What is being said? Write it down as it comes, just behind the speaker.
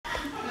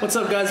What's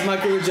up, guys?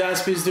 Michael with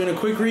Jaspys doing a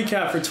quick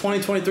recap for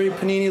 2023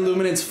 Panini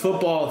Luminance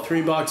Football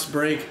 3-box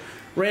break.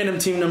 Random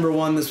team number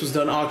 1. This was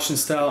done auction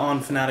style on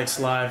Fanatics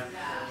Live.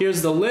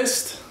 Here's the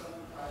list,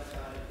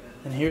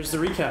 and here's the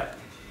recap.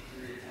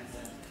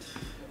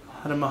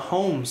 Had a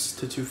Mahomes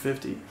to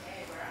 250.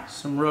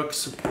 Some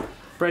rooks.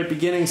 Bright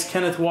Beginnings,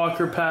 Kenneth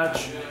Walker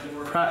patch.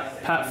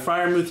 Pat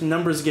Fryermuth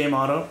numbers game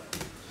auto.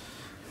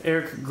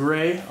 Eric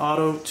Gray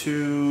auto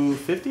to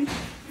 50.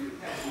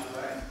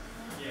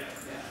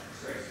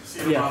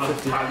 Yeah,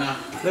 50.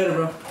 Later,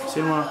 bro. See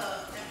you tomorrow.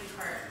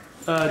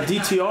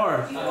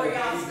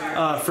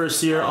 DTR,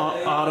 first year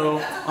auto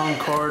on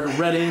card,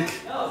 red ink.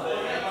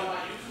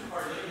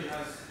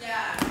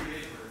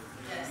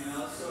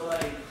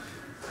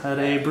 Had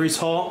a Breece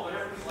Hall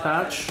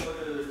patch.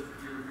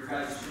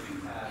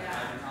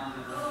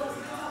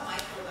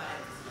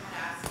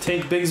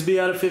 Tank Bigsby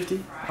out of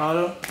 50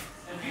 auto.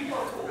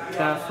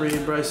 Caffrey,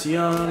 Bryce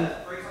Young.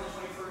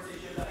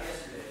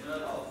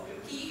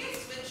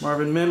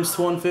 Marvin Mims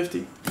to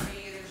 150.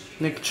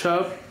 Nick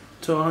Chubb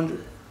to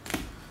 100.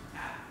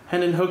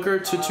 Hendon Hooker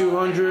to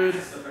 200.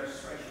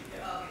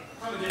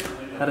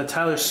 Had a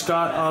Tyler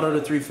Scott auto to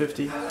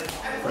 350.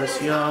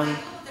 Bryce Young.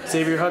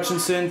 Xavier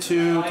Hutchinson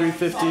to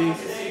 350.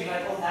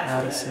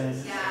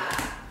 Addison.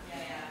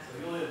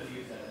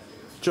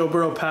 Joe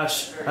Burrow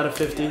patch out of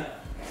 50.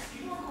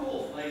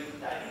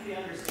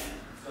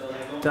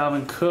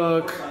 Dalvin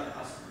Cook.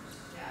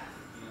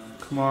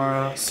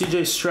 Kamara.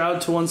 CJ Stroud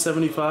to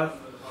 175.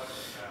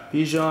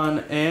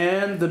 Bijan,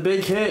 and the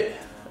big hit,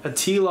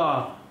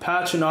 Attila,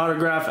 patch and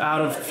autograph out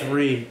of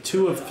 3.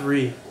 2 of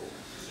 3.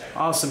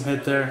 Awesome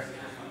hit there.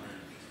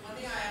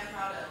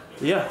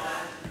 Yeah,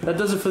 that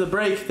does it for the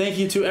break. Thank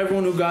you to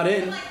everyone who got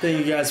in.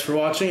 Thank you guys for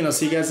watching, and I'll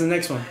see you guys in the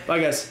next one.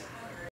 Bye, guys.